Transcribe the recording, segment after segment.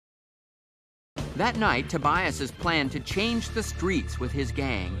That night, Tobias's plan to change the streets with his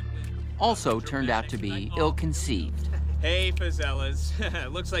gang also turned out to be ill-conceived. Hey, Fazellas.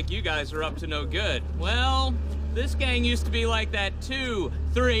 Looks like you guys are up to no good. Well, this gang used to be like that 2,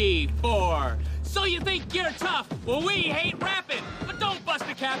 3, 4. So you think you're tough? Well, we hate rapping. But don't bust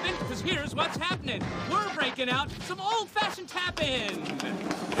a captain, because here's what's happening. We're breaking out some old-fashioned tapping.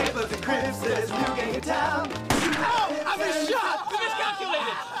 Hey, look, the Crips, there's a new gang in town. Oh, I've been shot! We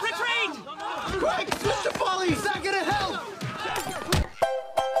miscalculated! Retreat! Quick, switch to volley! It's not gonna help!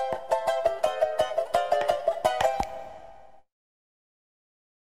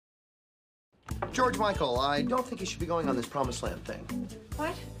 George Michael, I don't think you should be going on this Promised Land thing.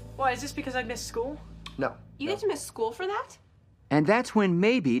 What? Why, is this because I missed school? No. You get to miss school for that? And that's when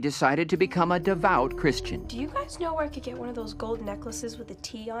Maybe decided to become a devout Christian. Do you guys know where I could get one of those gold necklaces with a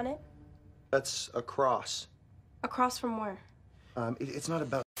T on it? That's a cross. Across from where? It's not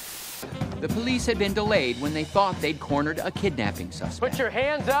about... The police had been delayed when they thought they'd cornered a kidnapping suspect. Put your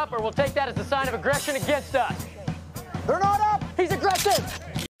hands up or we'll take that as a sign of aggression against us. They're not up! He's aggressive!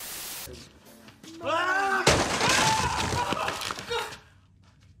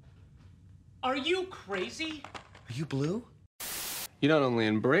 Are you crazy? Are you blue? You don't only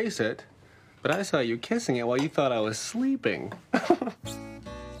embrace it, but I saw you kissing it while you thought I was sleeping.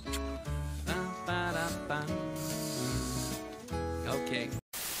 Okay.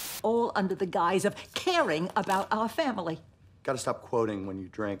 All under the guise of caring about our family. Gotta stop quoting when you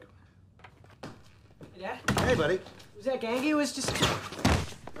drink. Yeah? Hey, buddy. Was that gangy? It was just...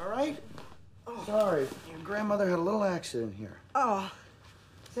 All right? Oh, sorry. Your grandmother had a little accident here. Oh.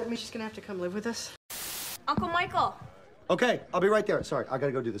 Does that mean she's gonna have to come live with us? Uncle Michael. Okay, I'll be right there. Sorry, I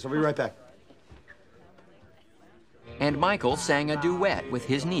gotta go do this. I'll be right back. And Michael sang a duet with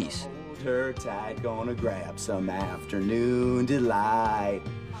his niece. Her tight, gonna grab some afternoon delight.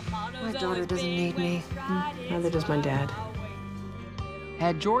 My daughter doesn't need me. Neither does my dad.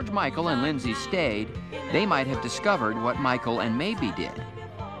 Had George Michael and Lindsay stayed, they might have discovered what Michael and Maybe did.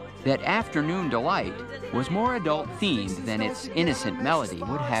 That Afternoon Delight was more adult-themed than its innocent melody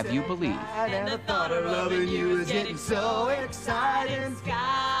would have you believe. And the thought of loving you is getting so exciting.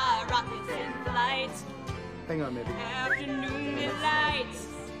 Sky rockets in flight. Hang on, maybe. Afternoon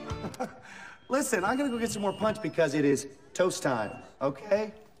delight. Listen, I'm gonna go get some more punch because it is toast time,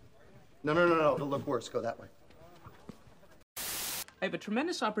 okay? No, it'll look worse. Go that way. I have a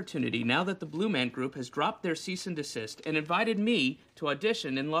tremendous opportunity now that the Blue Man Group has dropped their cease and desist and invited me to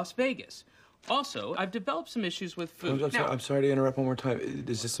audition in Las Vegas. Also, I've developed some issues with food. I'm sorry to interrupt one more time.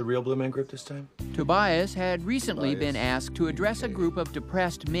 Is this the real Blue Man Group this time? Tobias had recently been asked to address a group of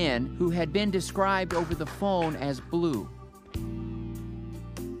depressed men who had been described over the phone as blue.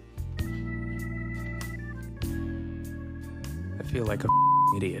 I feel like a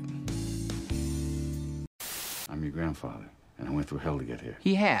idiot. I'm your grandfather, and I went through hell to get here.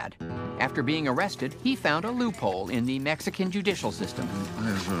 He had. After being arrested, he found a loophole in the Mexican judicial system. I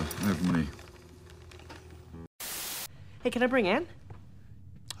have money. Hey, can I bring Anne?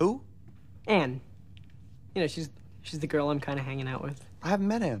 Who? Anne. You know, she's the girl I'm kind of hanging out with. I haven't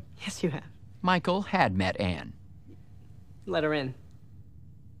met Ann. Yes, you have. Michael had met Anne. Let her in.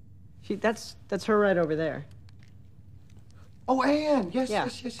 That's her right over there. Oh, Ann. Yes. Yeah.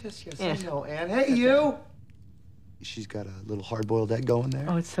 Yes. Yeah. I know Ann. Hey, you. She's got a little hard-boiled egg going there.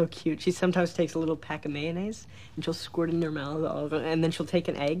 Oh, it's so cute. She sometimes takes a little pack of mayonnaise and she'll squirt it in her mouth, and then she'll take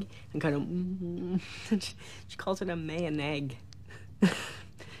an egg and kind of, she calls it a may-and-egg.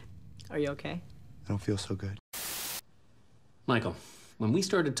 Are you okay? I don't feel so good. Michael, when we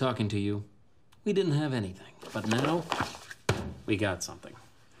started talking to you, we didn't have anything. But now, we got something.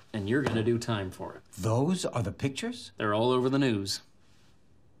 And you're gonna do time for it. Those are the pictures? They're all over the news.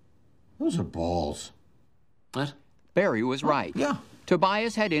 Those are balls. What? Barry was right. Yeah.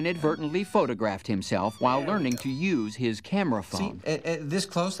 Tobias had inadvertently photographed himself while learning to use his camera phone. See, this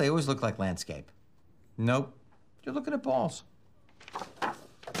close, they always look like landscape. Nope. You're looking at balls.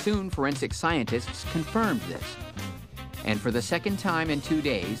 Soon, forensic scientists confirmed this. And for the second time in 2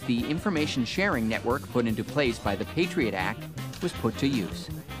 days, the information sharing network put into place by the Patriot Act was put to use.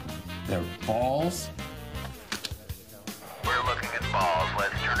 They're balls? We're looking at balls.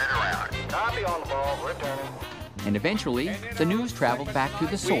 Let's turn it around. Copy on the ball. Returning. And eventually, the news traveled back to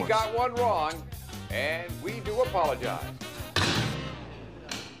the source. We got one wrong, and we do apologize.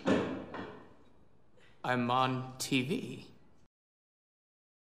 I'm on TV.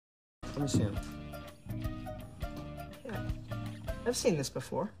 Let me see him. Yeah. I've seen this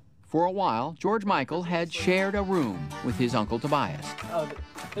before. For a while, George Michael had shared a room with his Uncle Tobias. Oh,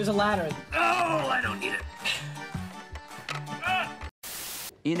 there's a ladder. Oh, I don't need it.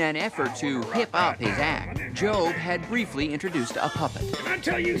 In an effort to hip up his act, Job had briefly introduced a puppet. Can I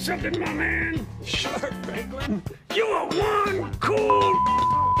tell you something, my man? Sure, Franklin. You are one cool...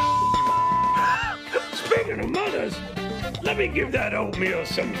 Speaking of mothers, let me give that oatmeal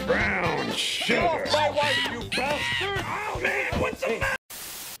some brown sugar. Get off my wife, you bastard! Oh, man, what's the matter?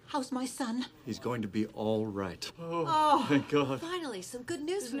 How's my son? He's going to be all right. Oh, thank God. Finally, some good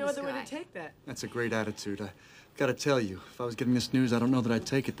news There's from no this other way guy. to take that. That's a great attitude. I gotta tell you, if I was getting this news, I don't know that I'd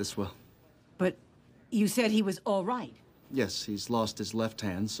take it this well. But you said he was all right. Yes, he's lost his left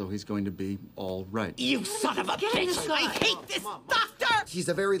hand, so he's going to be all right. You son of a bitch! I hate this doctor! He's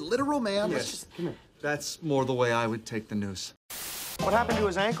a very literal man. Yes. Come here. That's more the way I would take the news. What happened to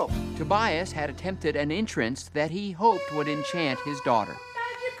his ankle? Tobias had attempted an entrance that he hoped would enchant his daughter.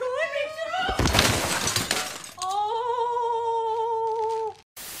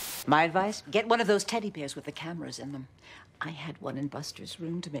 My advice, get one of those teddy bears with the cameras in them. I had one in Buster's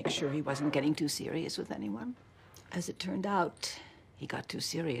room to make sure he wasn't getting too serious with anyone. As it turned out, he got too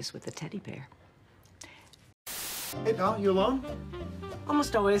serious with the teddy bear. Hey, pal, you alone?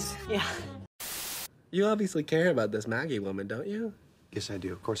 Almost always, yeah. You obviously care about this Maggie woman, don't you? Yes, I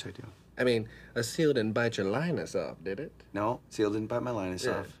do. Of course I do. I mean, a seal didn't bite your Linus off, did it? No, seal didn't bite my Linus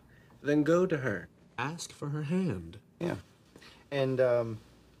Yeah. off. Then go to her. Ask for her hand. Yeah. And,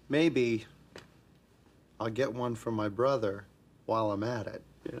 maybe I'll get one for my brother while I'm at it.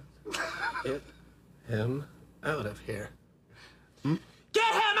 Yeah. Get him out of here. Get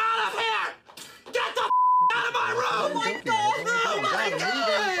him out of here! Get the out of my room! Oh my God! Oh my God!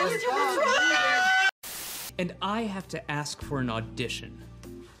 And I have to ask for an audition.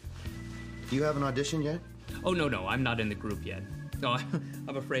 Do you have an audition yet? Oh, no, I'm not in the group yet. No,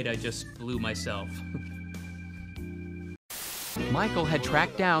 I'm afraid I just blew myself. Michael had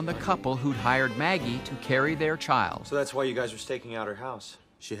tracked down the couple who'd hired Maggie to carry their child. So that's why you guys are staking out her house.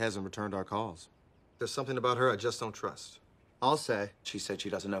 She hasn't returned our calls. There's something about her I just don't trust. I'll say. She said she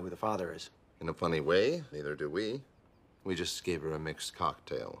doesn't know who the father is. In a funny way, neither do we. We just gave her a mixed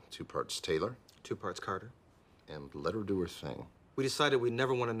cocktail. 2 parts Taylor, 2 parts Carter. and let her do her thing. We decided we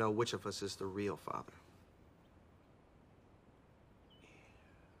never want to know which of us is the real father.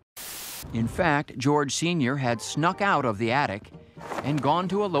 In fact, George Sr. had snuck out of the attic and gone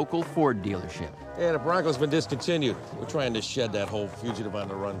to a local Ford dealership. Yeah, the Bronco's been discontinued. We're trying to shed that whole fugitive on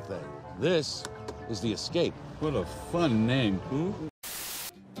the run thing. This is the Escape. What a fun name.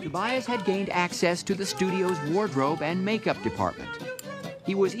 Tobias had gained access to the studio's wardrobe and makeup department.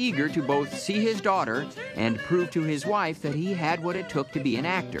 He was eager to both see his daughter and prove to his wife that he had what it took to be an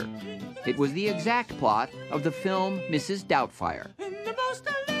actor. It was the exact plot of the film Mrs. Doubtfire.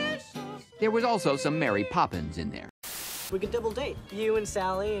 There was also some Mary Poppins in there. We could double date. You and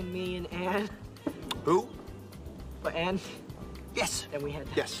Sally and me and Anne. Who? But Anne? Yes. Then we had...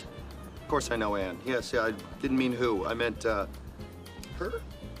 Yes. Of course I know Anne. Yes, yeah, I didn't mean who. I meant, her?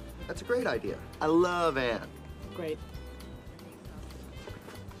 That's a great idea. I love Anne. Great.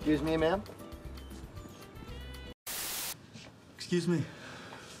 Excuse me, ma'am? Excuse me,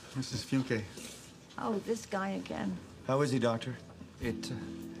 Mrs. Funke. Oh, this guy again. How is he, doctor? It,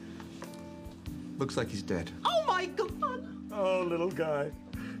 looks like he's dead. Oh my God! Oh, little guy.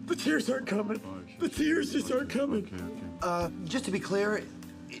 The tears aren't coming. The tears just aren't coming. Just to be clear,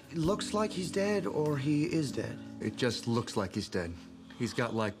 it looks like he's dead or he is dead? It just looks like he's dead. He's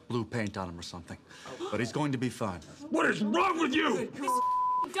got, like, blue paint on him or something. But he's going to be fine. What is wrong with you?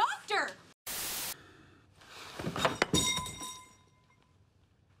 Doctor!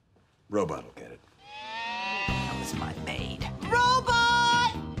 Robot will get it. That was my maid.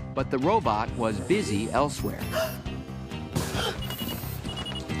 Robot! But the robot was busy elsewhere.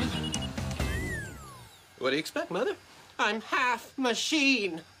 What do you expect, Mother? I'm half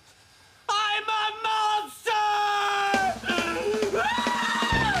machine. I'm a monster!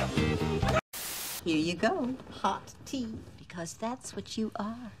 Here you go. Hot tea. Because that's what you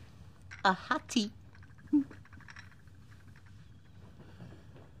are. A hottie.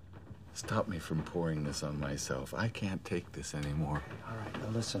 Stop me from pouring this on myself. I can't take this anymore. All right, now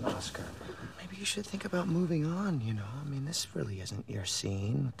listen, Oscar. Maybe you should think about moving on, you know? I mean, this really isn't your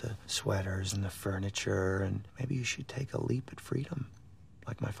scene with the sweaters and the furniture, and maybe you should take a leap at freedom,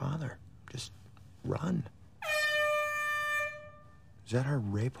 like my father. Just run. Is that her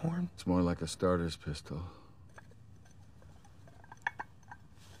rape horn? It's more like a starter's pistol.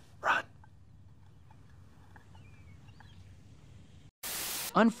 Run.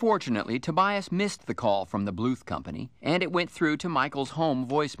 Unfortunately, Tobias missed the call from the Bluth Company, and it went through to Michael's home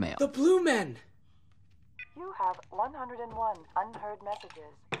voicemail. The Blue Men! You have 101 unheard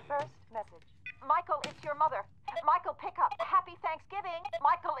messages. First message. Michael, it's your mother. Michael, pick up. Happy Thanksgiving.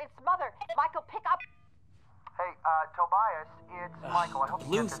 Michael, it's mother. Michael, pick up. Hey, Tobias, it's Michael. I hope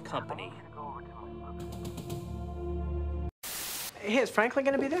Bluth Company. Hey, is Franklin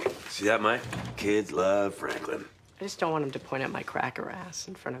gonna be there? See that, Mike? Kids love Franklin. I just don't want him to point at my cracker ass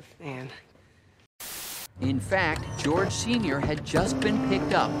in front of Anne. In fact, George Sr. had just been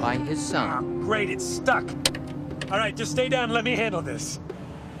picked up by his son. Great, it's stuck. All right, just stay down and let me handle this.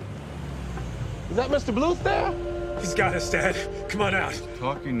 Is that Mr. Bluth there? He's got us, Dad. Come on out.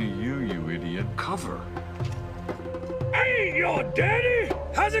 Talking to you, you idiot. Cover. I ain't your daddy.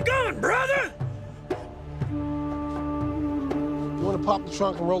 How's it going, brother? You want to pop the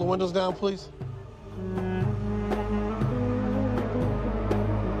trunk and roll the windows down, please?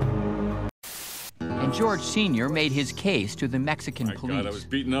 And George Sr. made his case to the Mexican police. God, I was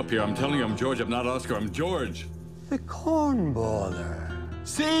beaten up here. I'm telling you, I'm George. I'm not Oscar. I'm George. The cornballer.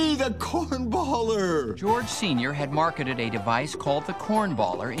 See, the cornballer! George Sr. had marketed a device called the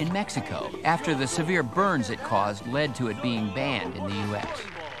cornballer in Mexico after the severe burns it caused led to it being banned in the U.S.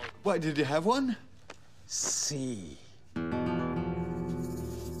 Why, did you have one? See. Are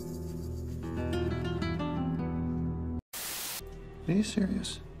you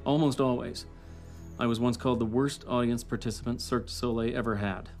serious? Almost always. I was once called the worst audience participant Cirque du Soleil ever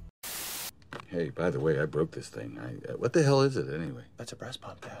had. Hey, by the way, I broke this thing. What the hell is it, anyway? That's a breast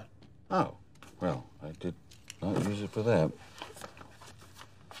pump, Dad. Oh, well, I did not use it for that.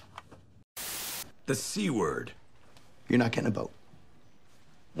 The C word. You're not getting a boat.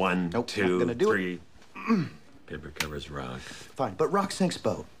 One, Nope, not two, gonna do three. Paper covers rock. Fine, but rock sinks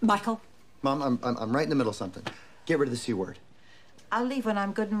boat. Michael, Mom, I'm right in the middle of something. Get rid of the C word. I'll leave when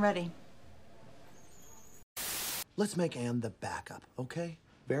I'm good and ready. Let's make Anne the backup, okay?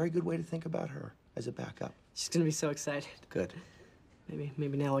 Very good way to think about her as a backup. She's gonna be so excited. Good.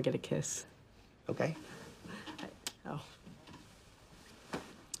 Maybe now I'll get a kiss. Okay. Oh. I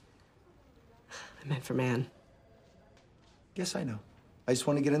meant for man. Yes, I know. I just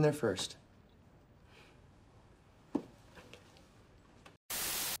want to get in there first.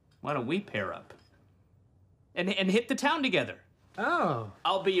 Why don't we pair up? And hit the town together. Oh.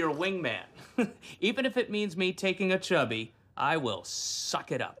 I'll be your wingman. Even if it means me taking a chubby, I will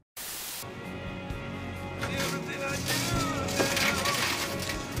suck it up.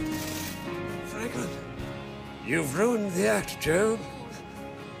 Franklin, you've ruined the act, Joe.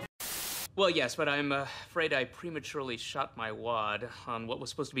 Well, yes, but I'm afraid I prematurely shot my wad on what was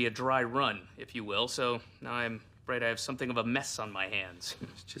supposed to be a dry run, if you will, so now I'm afraid I have something of a mess on my hands.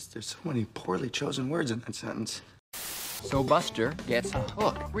 It's just there's so many poorly chosen words in that sentence. So Buster gets a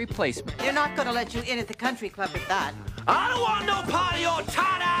hook replacement. They're not gonna let you in at the country club with that. I don't want no part of your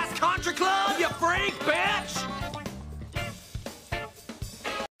tight-ass country club, you freak, bitch!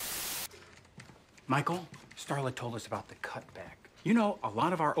 Michael, Starla told us about the cutback. You know, a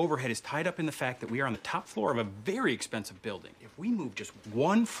lot of our overhead is tied up in the fact that we are on the top floor of a very expensive building. If we move just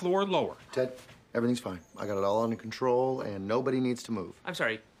one floor lower... Ted, everything's fine. I got it all under control, and nobody needs to move. I'm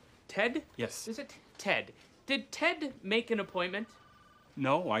sorry, Ted? Yes. Is it Ted? Did Ted make an appointment?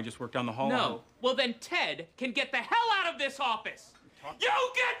 No, I just worked down the hall. No. Well, then Ted can get the hell out of this office! You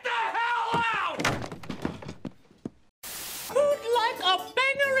get the hell out! Who'd like a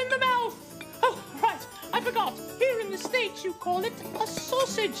banger in the mouth? Oh, right, I forgot. Here in the States, you call it a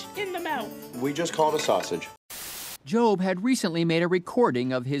sausage in the mouth. We just called a sausage. Job had recently made a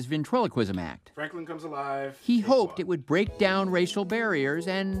recording of his ventriloquism act. Franklin comes alive. He hoped it would break down racial barriers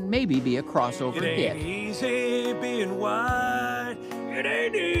and maybe be a crossover It ain't hit. easy being white. It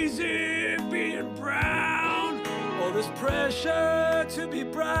ain't easy being brown. All this pressure to be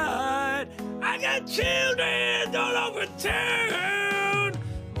bright. I got children all over town.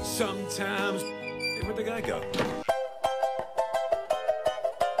 Sometimes, where'd the guy go?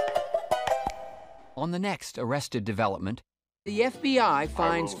 On the next Arrested development, the FBI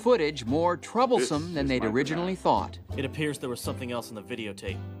finds footage more troublesome than they'd originally thought. It appears there was something else in the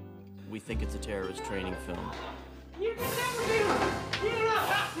videotape. We think it's a terrorist training film.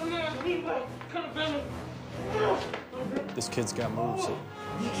 This kid's got moves.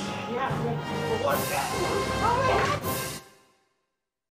 Yeah.